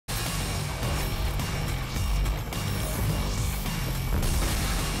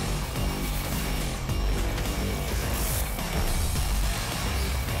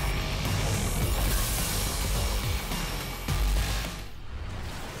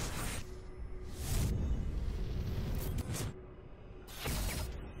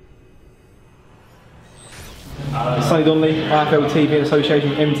Sonny Donnelly, IFL TV in association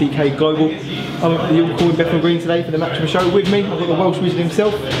with MTK Global. I'm at the All-Calling Bethnal Green today for the Match of the Show. With me, I've got the Welsh Wizard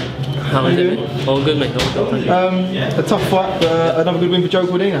himself. How are you doing? All good, mate. All good, thank you. A tough fight, but another good win for Joe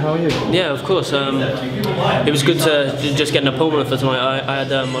Cordina. How are you? Yeah, of course. It was good to just get an opponent for tonight. I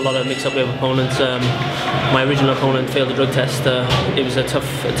had a lot of mix-up with opponents. My original opponent failed the drug test. It was a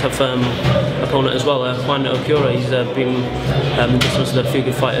tough opponent as well. Juan Okura, he's been in distance with a few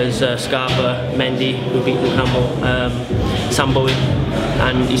good fighters. Scarpa, Mendy, who beat Luke Campbell, Sam Bowie,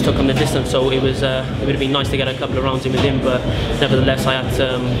 and he's took him the distance. So it would have been nice to get a couple of rounds in with him, but nevertheless, I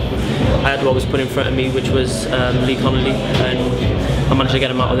had what was put in front of me, which was Lee Connolly, and I managed to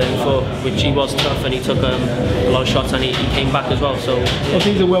get him out of there before, which he was tough, and he took a lot of shots, and he came back as well. So I think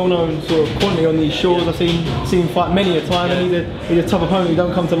he's a well-known sort of quantity on these shores. I've seen him fight many a time, and he's a tough opponent who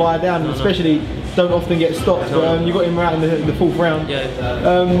don't come to lie down, and especially don't often get stopped. But you got him right in the fourth round.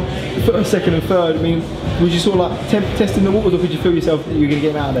 First, second, and third. I mean, was you sort of like testing the waters, or could you feel yourself that you were going to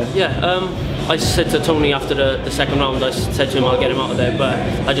get him out of there? Yeah. I said to Tony after the second round, I said to him I'll get him out of there, but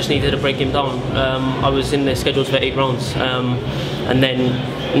I just needed to break him down. I was in there scheduled for 8 rounds, and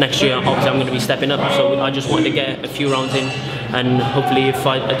then next year obviously I'm going to be stepping up, so I just wanted to get a few rounds in, and hopefully if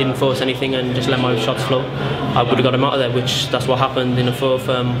I didn't force anything and just let my shots flow, I would have got him out of there, which that's what happened in the fourth.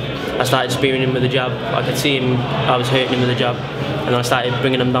 I started spearing him with the jab. I could see him, I was hurting him with the jab, and I started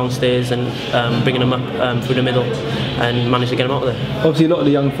bringing him downstairs and bringing him up through the middle, and managed to get him out of there. Obviously a lot of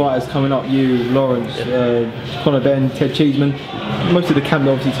the young fighters coming up, you, Lawrence, Conor Ben, Ted Cheeseman, most of the camp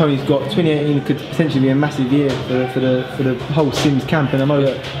obviously Tony's got. 2018 could potentially be a massive year for the whole Sims camp, and I know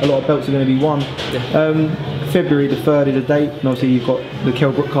that a lot of belts are going to be won. February the 3rd is a date, and obviously you've got the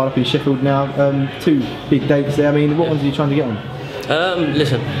Kell Brook card up in Sheffield now. 2 big dates there. I mean, what ones are you trying to get on?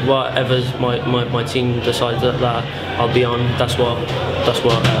 Listen, whatever my team decides that I'll be on, that's what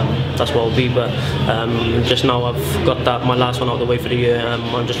I'll be. But just now I've got my last one out of the way for the year.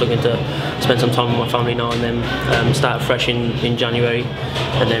 I'm just looking to spend some time with my family now, and then start fresh in January,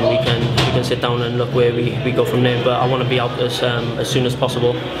 and then we can sit down and look where we go from there. But I want to be out as soon as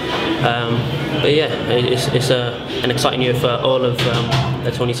possible. But yeah, it's an exciting year for all of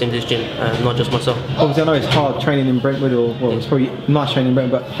the Tony Sims gym, not just myself. Obviously I know it's hard training in Brentwood, or well, it's probably nice training in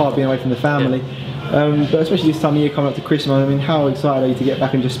Brentwood, but hard being away from the family. But especially this time of year coming up to Christmas, I mean, how excited are you to get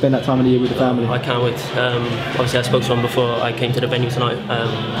back and just spend that time of the year with the family? I can't wait. Obviously I spoke to him before I came to the venue tonight.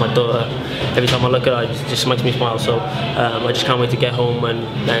 My daughter, every time I look at her, it just makes me smile. So I just can't wait to get home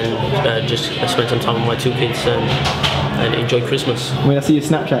and just spend some time with my 2 kids and enjoy Christmas. I mean, I see your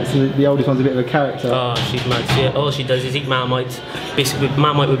Snapchats, the oldest one's a bit of a character. Oh, she's mad. Yeah, all she does is eat Marmite,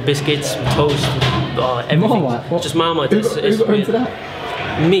 Marmite with biscuits, toast, everything. Marmite? Just Marmite. Who got into that?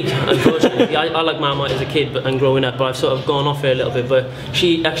 Me, unfortunately. I like Marmite as a kid and growing up, but I've sort of gone off here a little bit. But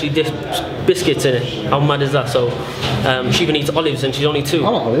she actually dips biscuits in it. How mad is that? So she even eats olives, and she's only 2. I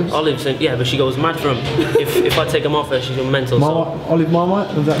like olives. Olives, and yeah, but she goes mad for them. if I take them off her, she's going mental. Marmite, so. Olive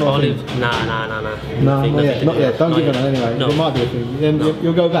Marmite? Is that not olive? a thing? Nah. No, not yet. Don't give her that anyway. No. It might be a thing. Then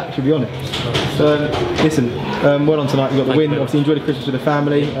you'll go back, she'll be on it. So listen, well done tonight. You got the win. Obviously enjoy the Christmas with the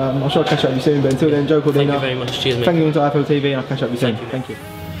family. I'm sure I'll catch up with you soon. But until then, Joe Cordina. Thank you very much. Cheers, mate. Thank you to IFL TV, and I'll catch up with you soon. Thank you.